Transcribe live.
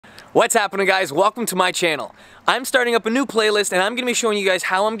What's happening, guys? Welcome to my channel. I'm starting up a new playlist and I'm going to be showing you guys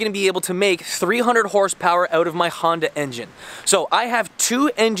how I'm going to be able to make 300 horsepower out of my Honda engine. So I have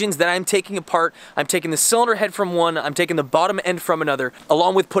two engines that I'm taking apart. I'm taking the cylinder head from one, I'm taking the bottom end from another,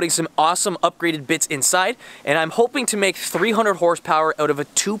 along with putting some awesome upgraded bits inside, and I'm hoping to make 300 horsepower out of a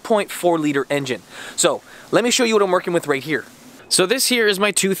 2.4 liter engine. So let me show you what I'm working with right here. So this here is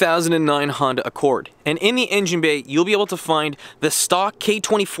my 2009 Honda Accord, and in the engine bay you'll be able to find the stock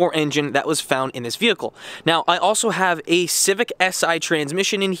K24 engine that was found in this vehicle. Now I also have a Civic Si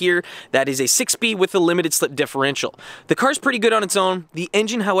transmission in here that is a 6-speed with a limited slip differential. The car's pretty good on its own. The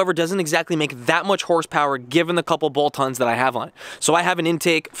engine, however, doesn't exactly make that much horsepower given the couple bolt-ons that I have on it. So I have an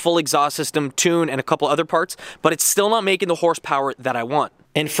intake, full exhaust system, tune, and a couple other parts, but it's still not making the horsepower that I want.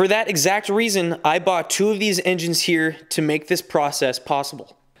 And for that exact reason, I bought two of these engines here to make this process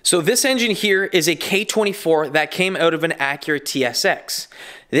possible. So this engine here is a K24 that came out of an Acura TSX.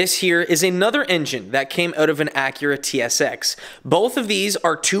 This here is another engine that came out of an Acura TSX. Both of these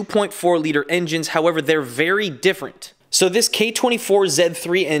are 2.4 liter engines, however, they're very different. So this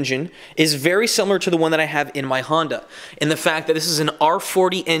K24Z3 engine is very similar to the one that I have in my Honda, in the fact that this is an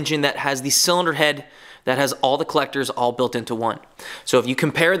R40 engine that has the cylinder head that has all the collectors all built into one. So if you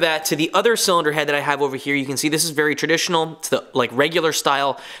compare that to the other cylinder head that I have over here, you can see this is very traditional. It's the regular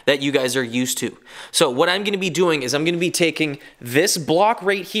style that you guys are used to. So what I'm going to be doing is I'm going to be taking this block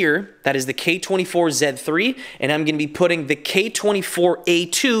right here, that is the K24Z3, and I'm going to be putting the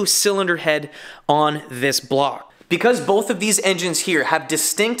K24A2 cylinder head on this block. Because both of these engines here have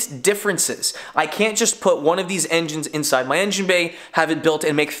distinct differences, I can't just put one of these engines inside my engine bay, have it built,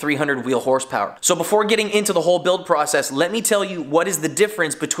 and make 300 wheel horsepower. So before getting into the whole build process, let me tell you what is the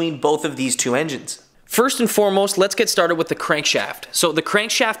difference between both of these two engines. First and foremost, let's get started with the crankshaft. So the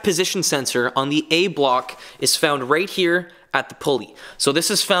crankshaft position sensor on the A block is found right here at the pulley. So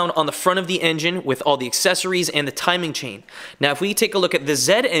this is found on the front of the engine with all the accessories and the timing chain. Now if we take a look at the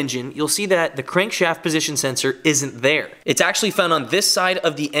Z engine, you'll see that the crankshaft position sensor isn't there. It's actually found on this side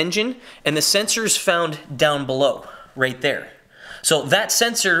of the engine, and the sensor is found down below, right there. So that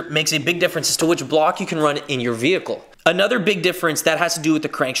sensor makes a big difference as to which block you can run in your vehicle. Another big difference that has to do with the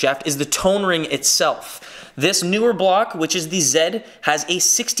crankshaft is the tone ring itself. This newer block, which is the Z, has a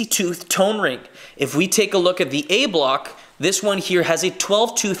 60-tooth tone ring. If we take a look at the A block, this one here has a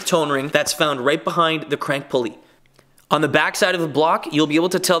 12-tooth tone ring that's found right behind the crank pulley. On the back side of the block, you'll be able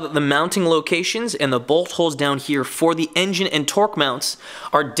to tell that the mounting locations and the bolt holes down here for the engine and torque mounts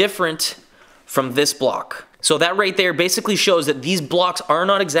are different from this block. So that right there basically shows that these blocks are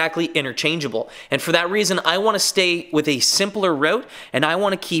not exactly interchangeable. And for that reason, I want to stay with a simpler route, and I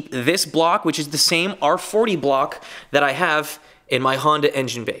want to keep this block, which is the same R40 block that I have in my Honda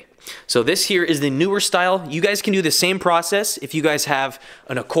engine bay. So this here is the newer style. You guys can do the same process if you guys have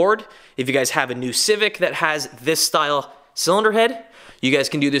an Accord, if you guys have a new Civic that has this style cylinder head. You guys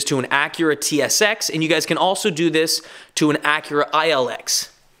can do this to an Acura TSX, and you guys can also do this to an Acura ILX.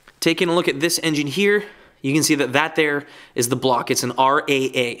 Taking a look at this engine here, you can see that that there is the block. It's an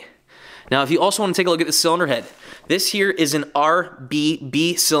RAA. Now, if you also want to take a look at the cylinder head, this here is an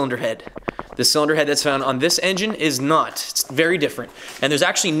RBB cylinder head. The cylinder head that's found on this engine is not. It's very different. And there's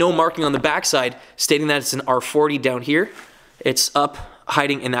actually no marking on the backside stating that it's an R40 down here. It's up,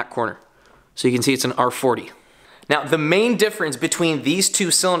 hiding in that corner. So you can see it's an R40. Now, the main difference between these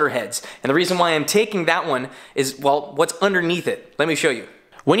two cylinder heads, and the reason why I'm taking that one is, well, what's underneath it. Let me show you.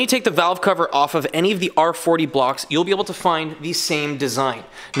 When you take the valve cover off of any of the R40 blocks, you'll be able to find the same design.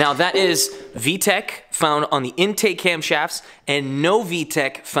 Now that is VTEC found on the intake camshafts and no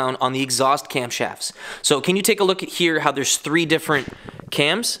VTEC found on the exhaust camshafts. So can you take a look at here how there's three different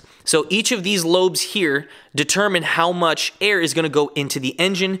cams? So each of these lobes here determine how much air is going to go into the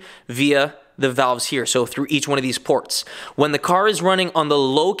engine via the valves here, so through each one of these ports. When the car is running on the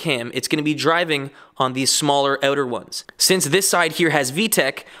low cam, it's going to be driving on these smaller outer ones. Since this side here has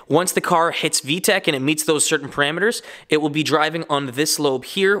VTEC, once the car hits VTEC and it meets those certain parameters, it will be driving on this lobe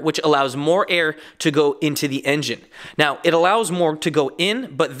here, which allows more air to go into the engine. Now, it allows more to go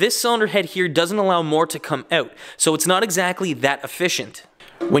in, but this cylinder head here doesn't allow more to come out, so it's not exactly that efficient.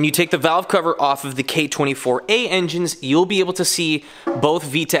 When you take the valve cover off of the K24A engines, you'll be able to see both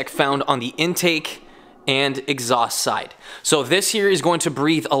VTEC found on the intake and exhaust side. So this here is going to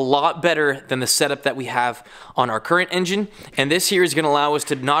breathe a lot better than the setup that we have on our current engine, and this here is going to allow us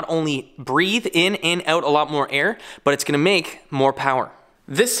to not only breathe in and out a lot more air, but it's going to make more power.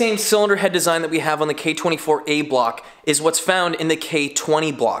 This same cylinder head design that we have on the K24A block is what's found in the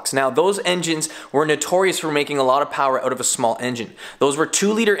K20 blocks. Now, those engines were notorious for making a lot of power out of a small engine. Those were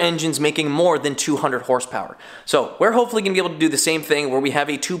 2-liter engines making more than 200 horsepower. So we're hopefully going to be able to do the same thing where we have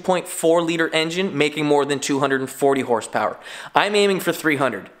a 2.4-liter engine making more than 240 horsepower. I'm aiming for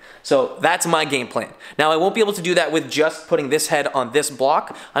 300. So that's my game plan. Now, I won't be able to do that with just putting this head on this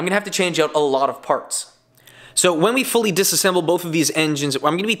block. I'm going to have to change out a lot of parts. So when we fully disassemble both of these engines, I'm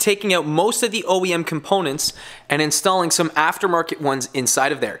going to be taking out most of the OEM components and installing some aftermarket ones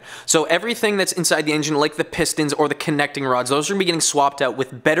inside of there. So everything that's inside the engine, like the pistons or the connecting rods, those are going to be getting swapped out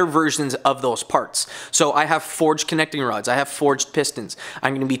with better versions of those parts. So I have forged connecting rods, I have forged pistons.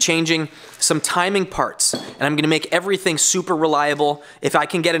 I'm going to be changing some timing parts, and I'm going to make everything super reliable. If I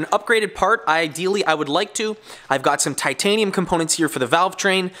can get an upgraded part, ideally I would like to. I've got some titanium components here for the valve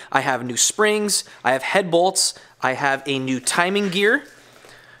train. I have new springs, I have head bolts, I have a new timing gear.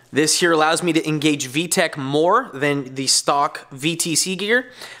 This here allows me to engage VTEC more than the stock VTC gear.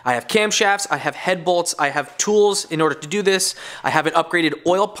 I have camshafts, I have head bolts, I have tools in order to do this. I have an upgraded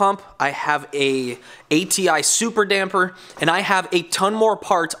oil pump, I have a ATI super damper, and I have a ton more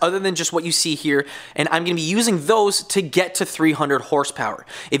parts other than just what you see here, and I'm going to be using those to get to 300 horsepower.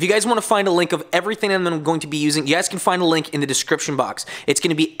 If you guys want to find a link of everything that I'm going to be using, you guys can find a link in the description box. It's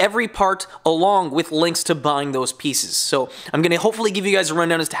going to be every part along with links to buying those pieces. So I'm going to hopefully give you guys a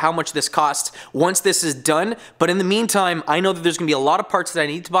rundown as to how much this costs once this is done, but in the meantime, I know that there's going to be a lot of parts that I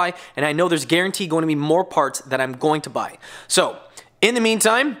need to buy, and I know there's guaranteed going to be more parts that I'm going to buy. So in the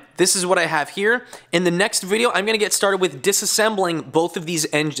meantime, this is what I have here. In the next video, I'm going to get started with disassembling both of these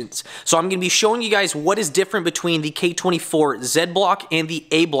engines. So I'm going to be showing you guys what is different between the K24Z block and the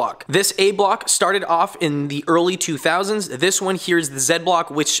A block. This A block started off in the early 2000s. This one here is the Z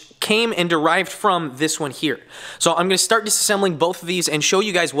block, which came and derived from this one here. So I'm going to start disassembling both of these and show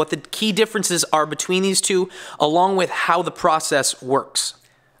you guys what the key differences are between these two, along with how the process works.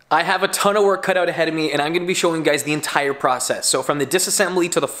 I have a ton of work cut out ahead of me, and I'm going to be showing you guys the entire process. So from the disassembly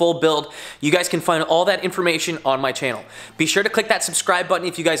to the full build, you guys can find all that information on my channel. Be sure to click that subscribe button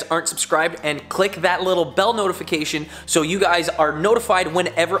if you guys aren't subscribed, and click that little bell notification so you guys are notified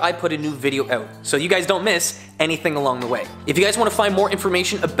whenever I put a new video out, so you guys don't miss anything along the way. If you guys want to find more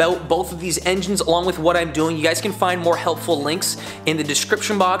information about both of these engines along with what I'm doing, you guys can find more helpful links in the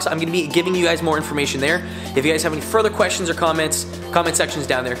description box. I'm going to be giving you guys more information there. If you guys have any further questions or comments, comment section's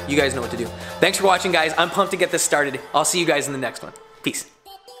down there. You guys know what to do. Thanks for watching, guys. I'm pumped to get this started. I'll see you guys in the next one. Peace.